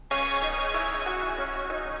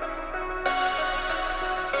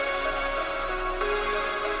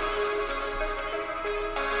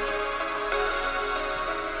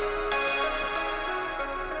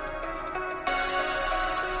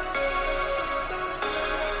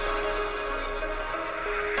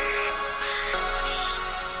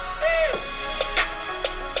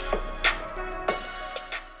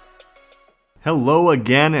Hello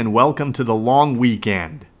again and welcome to the long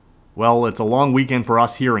weekend. Well, it's a long weekend for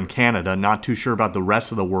us here in Canada, not too sure about the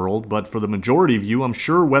rest of the world, but for the majority of you, I'm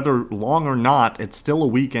sure whether long or not, it's still a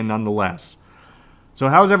weekend nonetheless. So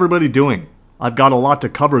how's everybody doing? I've got a lot to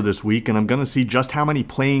cover this week, and I'm going to see just how many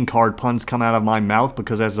playing card puns come out of my mouth,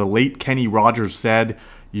 because as the late Kenny Rogers said,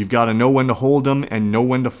 you've got to know when to hold them and know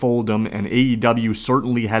when to fold them, and AEW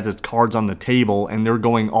certainly has its cards on the table, and they're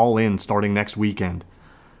going all in starting next weekend.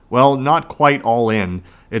 Well, not quite all in.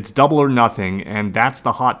 It's double or nothing, and that's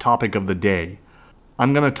the hot topic of the day.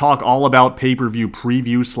 I'm going to talk all about pay-per-view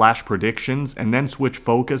preview / predictions, and then switch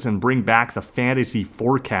focus and bring back the fantasy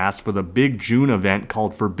forecast for the big June event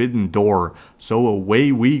called Forbidden Door. So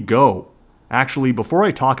away we go. Actually, before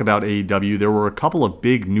I talk about AEW, there were a couple of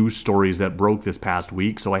big news stories that broke this past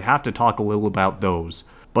week, so I have to talk a little about those.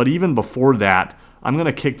 But even before that, I'm going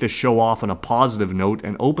to kick this show off on a positive note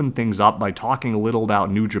and open things up by talking a little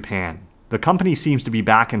about New Japan. The company seems to be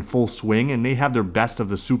back in full swing, and they have their Best of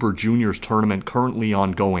the Super Juniors tournament currently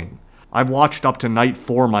ongoing. I've watched up to Night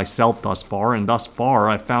 4 myself thus far, and thus far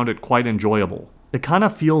I've found it quite enjoyable. It kind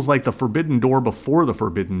of feels like the Forbidden Door before the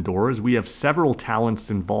Forbidden Door, as we have several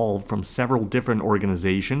talents involved from several different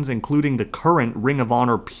organizations, including the current Ring of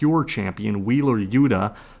Honor Pure Champion Wheeler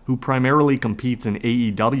Yuta, who primarily competes in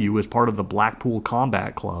AEW as part of the Blackpool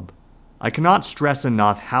Combat Club. I cannot stress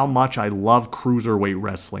enough how much I love cruiserweight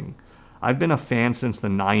wrestling. I've been a fan since the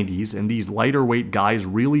 90s, and these lighter weight guys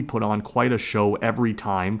really put on quite a show every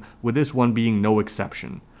time, with this one being no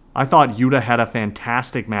exception. I thought Yuta had a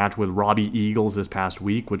fantastic match with Robbie Eagles this past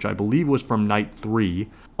week, which I believe was from Night 3.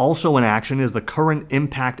 Also in action is the current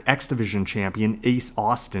Impact X Division champion Ace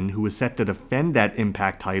Austin, who is set to defend that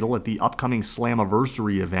Impact title at the upcoming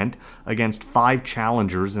Slammiversary event against 5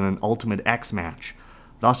 challengers in an Ultimate X match.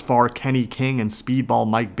 Thus far, Kenny King and Speedball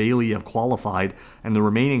Mike Bailey have qualified, and the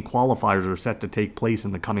remaining qualifiers are set to take place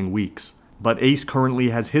in the coming weeks. But Ace currently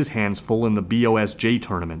has his hands full in the BOSJ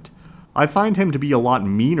tournament. I find him to be a lot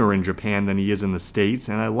meaner in Japan than he is in the States,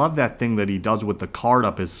 and I love that thing that he does with the card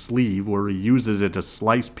up his sleeve, where he uses it to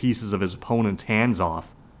slice pieces of his opponent's hands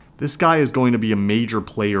off. This guy is going to be a major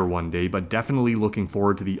player one day, but definitely looking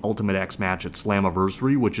forward to the Ultimate X match at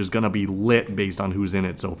Slammiversary, which is going to be lit based on who's in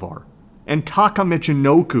it so far. And Taka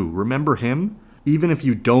Michinoku, remember him? Even if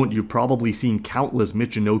you don't, you've probably seen countless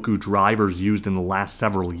Michinoku drivers used in the last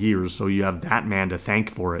several years, so you have that man to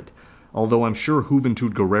thank for it. Although I'm sure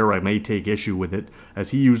Juventud Guerrera may take issue with it, as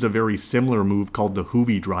he used a very similar move called the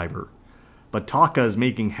Juvi driver. But Taka is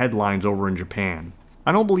making headlines over in Japan.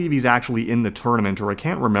 I don't believe he's actually in the tournament, or I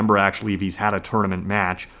can't remember actually if he's had a tournament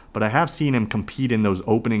match, but I have seen him compete in those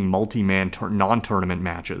opening multi-man non-tournament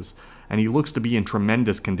matches, and he looks to be in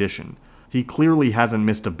tremendous condition. He clearly hasn't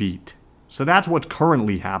missed a beat. So that's what's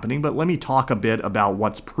currently happening, but let me talk a bit about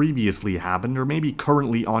what's previously happened, or maybe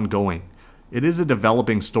currently ongoing. It is a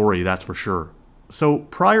developing story, that's for sure. So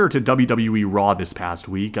prior to WWE Raw this past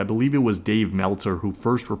week, I believe it was Dave Meltzer who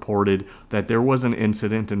first reported that there was an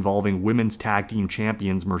incident involving women's tag team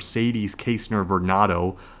champions Mercedes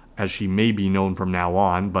Kaisner-Vernado, as she may be known from now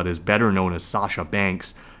on, but is better known as Sasha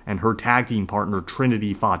Banks, and her tag team partner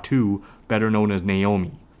Trinity Fatu, better known as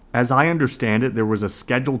Naomi. As I understand it, there was a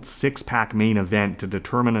scheduled 6-pack main event to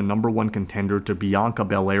determine a number 1 contender to Bianca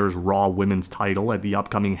Belair's Raw Women's title at the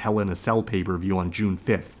upcoming Hell in a Cell pay-per-view on June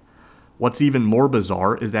 5th. What's even more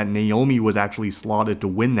bizarre is that Naomi was actually slotted to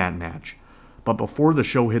win that match. But before the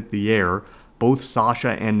show hit the air, both Sasha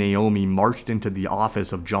and Naomi marched into the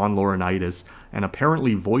office of John Laurinaitis and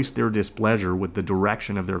apparently voiced their displeasure with the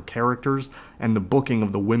direction of their characters and the booking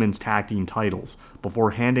of the women's tag team titles,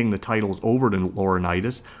 before handing the titles over to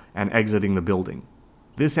Laurinaitis and exiting the building.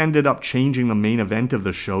 This ended up changing the main event of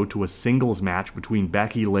the show to a singles match between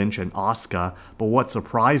Becky Lynch and Asuka, but what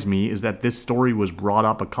surprised me is that this story was brought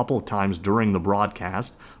up a couple of times during the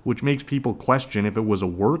broadcast, which makes people question if it was a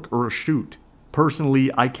work or a shoot.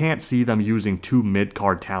 Personally, I can't see them using 2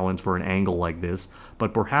 mid-card talents for an angle like this,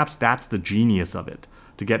 but perhaps that's the genius of it,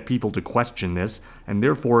 to get people to question this, and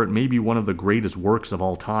therefore it may be one of the greatest works of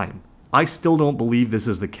all time. I still don't believe this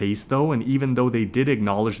is the case though, and even though they did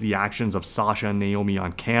acknowledge the actions of Sasha and Naomi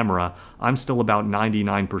on camera, I'm still about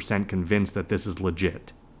 99% convinced that this is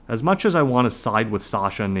legit. As much as I want to side with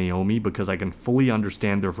Sasha and Naomi because I can fully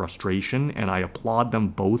understand their frustration and I applaud them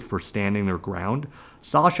both for standing their ground,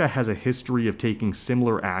 Sasha has a history of taking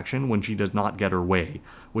similar action when she does not get her way,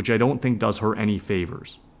 which I don't think does her any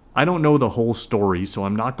favors. I don't know the whole story, so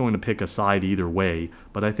I'm not going to pick a side either way,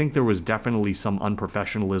 but I think there was definitely some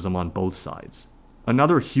unprofessionalism on both sides.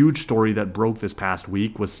 Another huge story that broke this past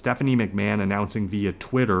week was Stephanie McMahon announcing via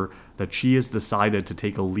Twitter that she has decided to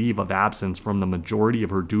take a leave of absence from the majority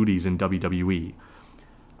of her duties in WWE.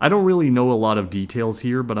 I don't really know a lot of details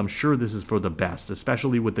here, but I'm sure this is for the best,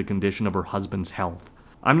 especially with the condition of her husband's health.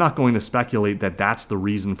 I'm not going to speculate that that's the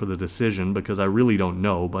reason for the decision because I really don't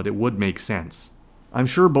know, but it would make sense. I'm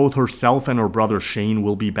sure both herself and her brother Shane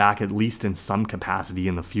will be back at least in some capacity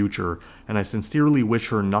in the future, and I sincerely wish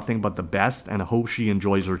her nothing but the best and hope she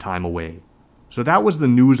enjoys her time away. So that was the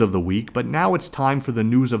news of the week, but now it's time for the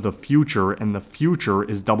news of the future, and the future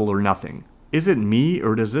is Double or Nothing. Is it me,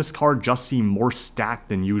 or does this card just seem more stacked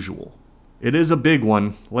than usual? It is a big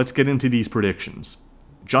one. Let's get into these predictions.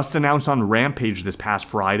 Just announced on Rampage this past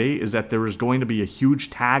Friday is that there is going to be a huge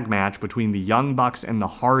tag match between the Young Bucks and the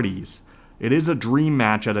Hardys. It is a dream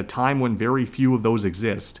match at a time when very few of those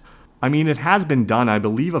exist. I mean, it has been done, I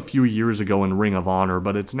believe, a few years ago in Ring of Honor,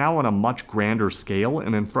 but it's now on a much grander scale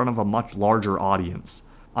and in front of a much larger audience.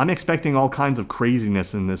 I'm expecting all kinds of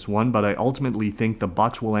craziness in this one, but I ultimately think the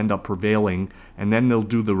Bucks will end up prevailing, and then they'll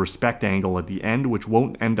do the respect angle at the end, which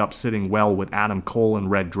won't end up sitting well with Adam Cole and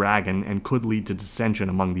Red Dragon and could lead to dissension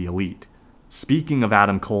among the Elite. Speaking of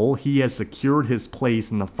Adam Cole, he has secured his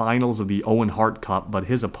place in the finals of the Owen Hart Cup, but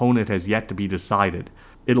his opponent has yet to be decided.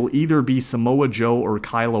 It'll either be Samoa Joe or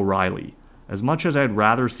Kyle O'Reilly. As much as I'd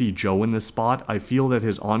rather see Joe in this spot, I feel that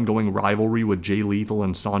his ongoing rivalry with Jay Lethal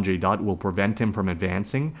and Sanjay Dutt will prevent him from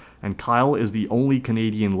advancing, and Kyle is the only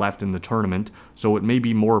Canadian left in the tournament, so it may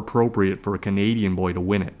be more appropriate for a Canadian boy to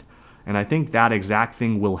win it. And I think that exact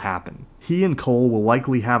thing will happen. He and Cole will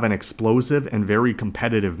likely have an explosive and very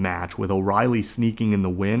competitive match, with O'Reilly sneaking in the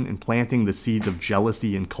win and planting the seeds of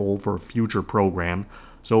jealousy in Cole for a future program,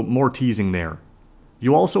 so more teasing there.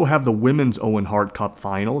 You also have the Women's Owen Hart Cup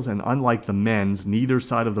Finals, and unlike the men's, neither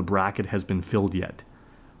side of the bracket has been filled yet.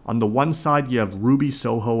 On the one side you have Ruby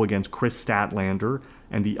Soho against Chris Statlander,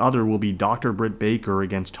 and the other will be Dr. Britt Baker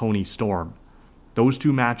against Toni Storm. Those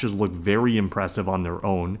two matches look very impressive on their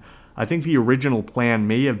own. I think the original plan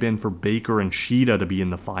may have been for Baker and Shida to be in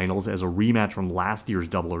the finals as a rematch from last year's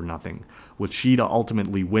Double or Nothing, with Shida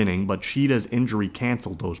ultimately winning, but Shida's injury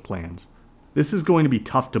canceled those plans. This is going to be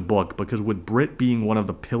tough to book because with Britt being one of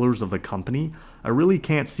the pillars of the company, I really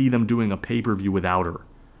can't see them doing a pay-per-view without her.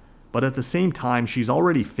 But at the same time, she's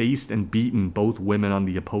already faced and beaten both women on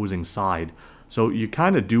the opposing side, so you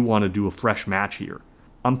kinda do want to do a fresh match here.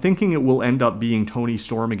 I'm thinking it will end up being Toni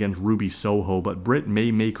Storm against Ruby Soho, but Britt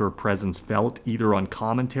may make her presence felt either on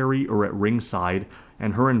commentary or at ringside,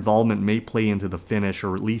 and her involvement may play into the finish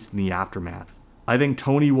or at least in the aftermath. I think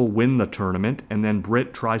Toni will win the tournament, and then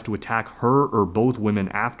Britt tries to attack her or both women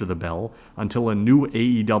after the bell until a new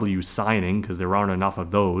AEW signing, because there aren't enough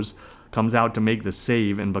of those, comes out to make the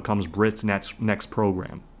save and becomes Britt's next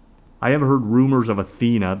program. I have heard rumors of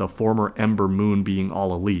Athena, the former Ember Moon, being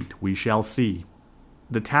all elite. We shall see.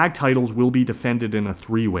 The tag titles will be defended in a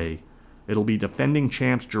three-way. It'll be defending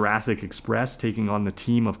champs Jurassic Express taking on the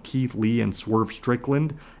team of Keith Lee and Swerve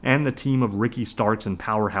Strickland, and the team of Ricky Starks and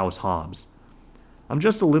Powerhouse Hobbs. I'm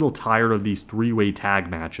just a little tired of these three-way tag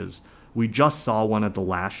matches. We just saw one at the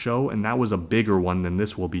last show, and that was a bigger one than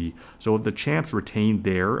this will be, so if the champs retained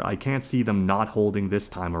there, I can't see them not holding this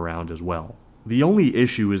time around as well. The only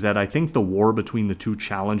issue is that I think the war between the two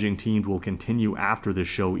challenging teams will continue after this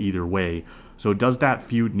show either way, so does that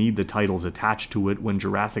feud need the titles attached to it when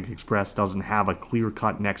Jurassic Express doesn't have a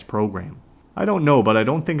clear-cut next program? I don't know, but I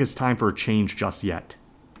don't think it's time for a change just yet.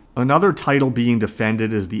 Another title being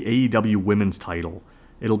defended is the AEW Women's title.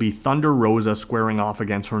 It'll be Thunder Rosa squaring off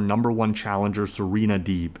against her number one challenger Serena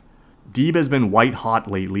Deeb. Deeb has been white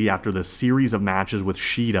hot lately after the series of matches with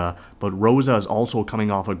Shida, but Rosa is also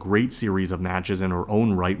coming off a great series of matches in her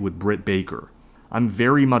own right with Britt Baker. I'm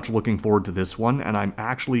very much looking forward to this one, and I'm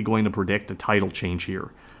actually going to predict a title change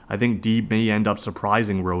here. I think Deeb may end up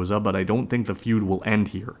surprising Rosa, but I don't think the feud will end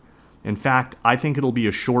here. In fact, I think it'll be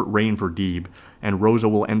a short reign for Deeb, and Rosa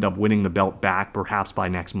will end up winning the belt back perhaps by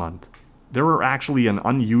next month. There are actually an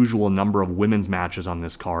unusual number of women's matches on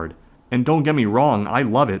this card. And don't get me wrong, I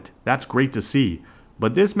love it, that's great to see,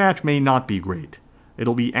 but this match may not be great.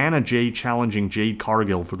 It'll be Anna Jay challenging Jade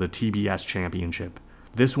Cargill for the TBS Championship.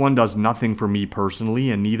 This one does nothing for me personally,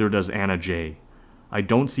 and neither does Anna Jay. I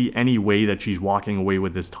don't see any way that she's walking away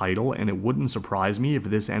with this title, and it wouldn't surprise me if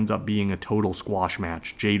this ends up being a total squash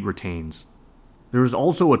match. Jade retains. There is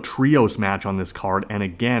also a trios match on this card, and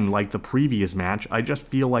again, like the previous match, I just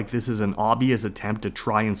feel like this is an obvious attempt to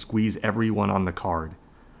try and squeeze everyone on the card.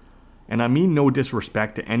 And I mean no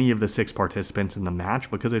disrespect to any of the 6 participants in the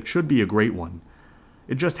match, because it should be a great one.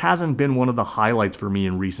 It just hasn't been one of the highlights for me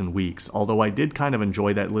in recent weeks, although I did kind of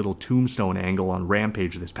enjoy that little tombstone angle on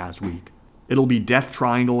Rampage this past week. It'll be Death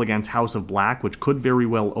Triangle against House of Black, which could very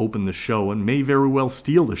well open the show and may very well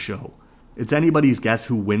steal the show. It's anybody's guess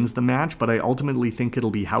who wins the match, but I ultimately think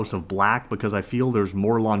it'll be House of Black because I feel there's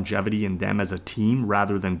more longevity in them as a team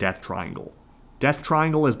rather than Death Triangle. Death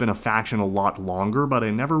Triangle has been a faction a lot longer, but I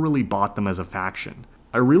never really bought them as a faction.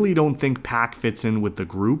 I really don't think Pac fits in with the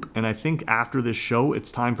group, and I think after this show,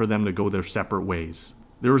 it's time for them to go their separate ways.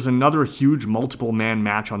 There is another huge multiple-man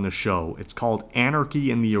match on the show. It's called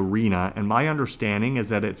Anarchy in the Arena, and my understanding is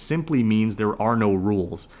that it simply means there are no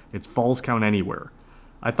rules. It's Falls Count Anywhere.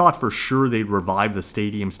 I thought for sure they'd revive the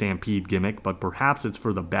Stadium Stampede gimmick, but perhaps it's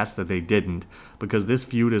for the best that they didn't, because this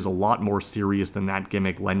feud is a lot more serious than that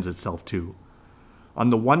gimmick lends itself to. On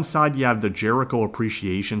the one side, you have the Jericho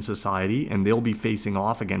Appreciation Society, and they'll be facing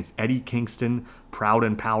off against Eddie Kingston, Proud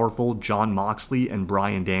and Powerful, Jon Moxley, and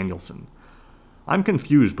Bryan Danielson. I'm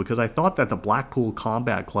confused because I thought that the Blackpool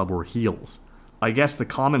Combat Club were heels. I guess the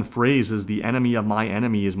common phrase is the enemy of my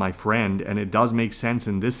enemy is my friend, and it does make sense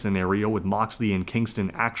in this scenario with Moxley and Kingston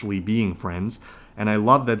actually being friends, and I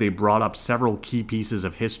love that they brought up several key pieces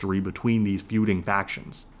of history between these feuding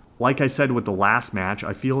factions. Like I said with the last match,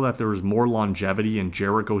 I feel that there is more longevity in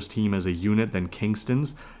Jericho's team as a unit than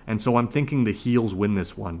Kingston's, and so I'm thinking the heels win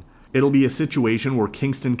this one. It'll be a situation where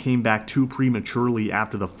Kingston came back too prematurely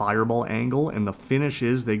after the fireball angle, and the finish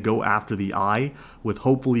is they go after the eye, with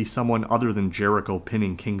hopefully someone other than Jericho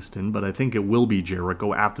pinning Kingston, but I think it will be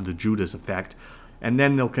Jericho after the Judas effect, and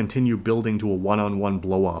then they'll continue building to a one-on-one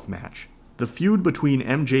blow-off match. The feud between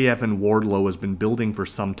MJF and Wardlow has been building for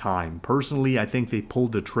some time. Personally, I think they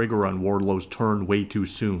pulled the trigger on Wardlow's turn way too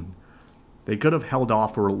soon. They could have held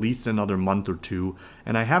off for at least another month or two,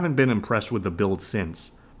 and I haven't been impressed with the build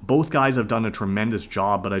since. Both guys have done a tremendous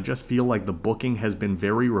job, but I just feel like the booking has been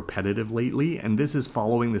very repetitive lately, and this is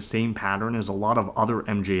following the same pattern as a lot of other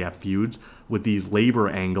MJF feuds with these labor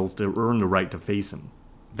angles to earn the right to face him.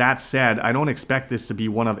 That said, I don't expect this to be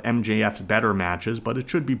one of MJF's better matches, but it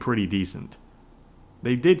should be pretty decent.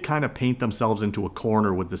 They did kind of paint themselves into a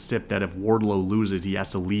corner with the stip that if Wardlow loses, he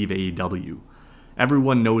has to leave AEW.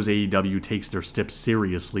 Everyone knows AEW takes their stips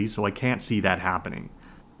seriously, so I can't see that happening.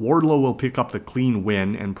 Wardlow will pick up the clean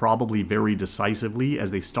win, and probably very decisively,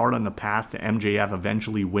 as they start on the path to MJF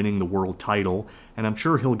eventually winning the world title, and I'm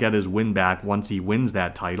sure he'll get his win back once he wins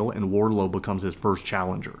that title and Wardlow becomes his first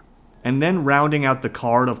challenger. And then rounding out the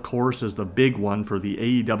card, of course, is the big one for the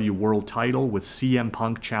AEW World title with CM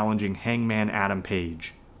Punk challenging Hangman Adam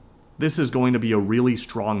Page. This is going to be a really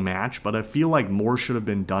strong match, but I feel like more should have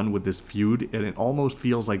been done with this feud, and it almost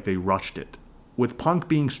feels like they rushed it. With Punk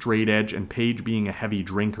being straight edge and Page being a heavy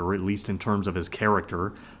drinker, at least in terms of his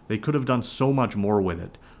character, they could have done so much more with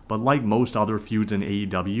it, but like most other feuds in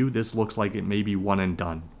AEW, this looks like it may be one and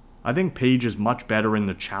done. I think Page is much better in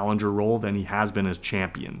the challenger role than he has been as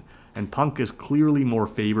champion, and Punk is clearly more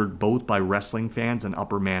favored both by wrestling fans and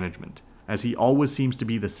upper management, as he always seems to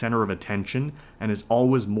be the center of attention and is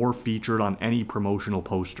always more featured on any promotional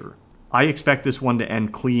poster. I expect this one to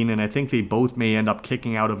end clean, and I think they both may end up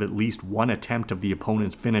kicking out of at least one attempt of the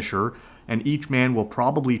opponent's finisher, and each man will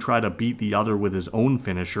probably try to beat the other with his own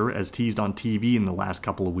finisher, as teased on TV in the last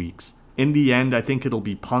couple of weeks. In the end, I think it'll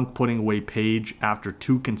be Punk putting away Page after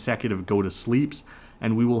 2 consecutive go-to-sleeps,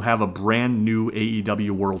 and we will have a brand new AEW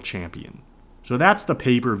World Champion. So that's the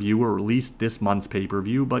pay-per-view, or at least this month's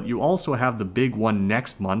pay-per-view, but you also have the big one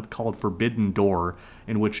next month called Forbidden Door,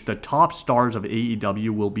 in which the top stars of AEW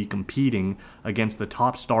will be competing against the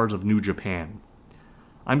top stars of New Japan.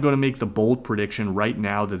 I'm going to make the bold prediction right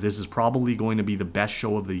now that this is probably going to be the best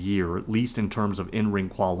show of the year, at least in terms of in-ring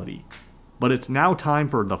quality. But it's now time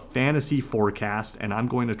for the fantasy forecast, and I'm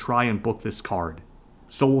going to try and book this card.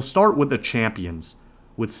 So we'll start with the champions.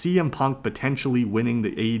 With CM Punk potentially winning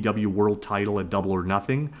the AEW World title at Double or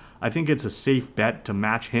Nothing, I think it's a safe bet to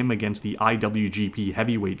match him against the IWGP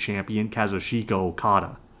Heavyweight Champion Kazuchika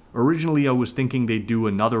Okada. Originally I was thinking they'd do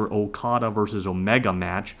another Okada vs Omega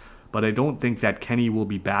match, but I don't think that Kenny will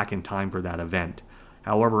be back in time for that event.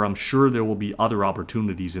 However, I'm sure there will be other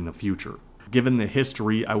opportunities in the future. Given the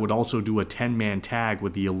history, I would also do a 10-man tag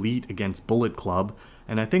with the Elite against Bullet Club,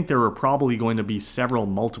 and I think there are probably going to be several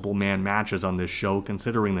multiple-man matches on this show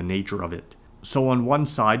considering the nature of it. So on one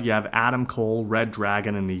side you have Adam Cole, Red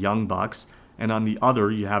Dragon, and the Young Bucks, and on the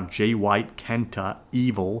other you have Jay White, Kenta,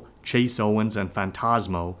 Evil, Chase Owens, and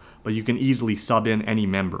Phantasmo, but you can easily sub in any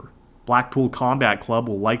member. Blackpool Combat Club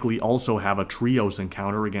will likely also have a trios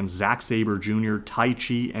encounter against Zack Sabre Jr.,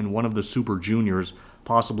 Taichi, and one of the Super Juniors,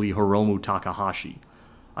 possibly Hiromu Takahashi.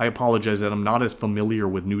 I apologize that I'm not as familiar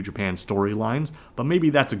with New Japan storylines, but maybe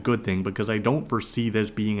that's a good thing because I don't foresee this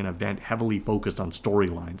being an event heavily focused on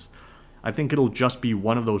storylines. I think it'll just be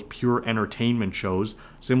one of those pure entertainment shows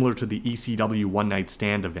similar to the ECW One Night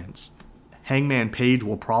Stand events. Hangman Page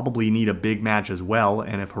will probably need a big match as well,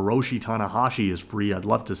 and if Hiroshi Tanahashi is free, I'd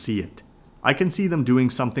love to see it. I can see them doing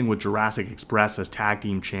something with Jurassic Express as tag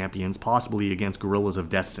team champions, possibly against Guerrillas of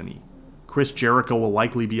Destiny. Chris Jericho will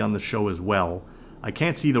likely be on the show as well. I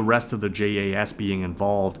can't see the rest of the JAS being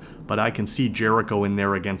involved, but I can see Jericho in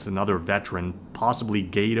there against another veteran, possibly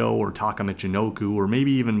Gato or Taka Michinoku, or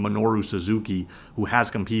maybe even Minoru Suzuki, who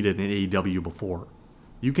has competed in AEW before.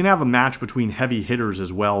 You can have a match between heavy hitters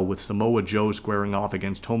as well, with Samoa Joe squaring off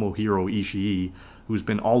against Tomohiro Ishii, who's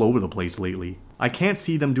been all over the place lately. I can't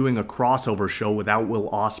see them doing a crossover show without Will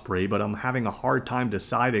Ospreay, but I'm having a hard time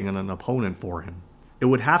deciding on an opponent for him. It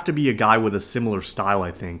would have to be a guy with a similar style,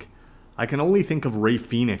 I think. I can only think of Rey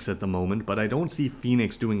Fenix at the moment, but I don't see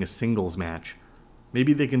Fenix doing a singles match.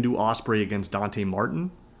 Maybe they can do Ospreay against Dante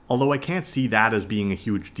Martin? Although I can't see that as being a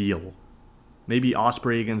huge deal. Maybe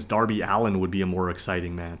Ospreay against Darby Allin would be a more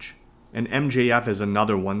exciting match. And MJF is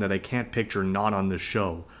another one that I can't picture not on this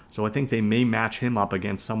show, so I think they may match him up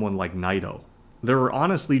against someone like Naito. There are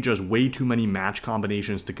honestly just way too many match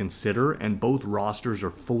combinations to consider, and both rosters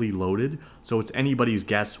are fully loaded, so it's anybody's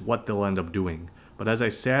guess what they'll end up doing. But as I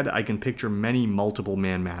said, I can picture many multiple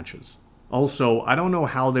man matches. Also, I don't know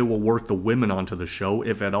how they will work the women onto the show,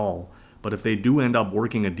 if at all, but if they do end up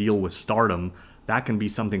working a deal with Stardom, that can be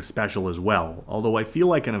something special as well, although I feel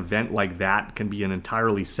like an event like that can be an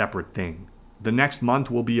entirely separate thing. The next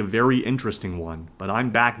month will be a very interesting one, but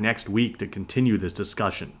I'm back next week to continue this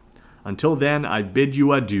discussion. Until then, I bid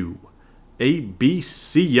you adieu.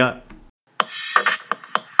 ABC ya.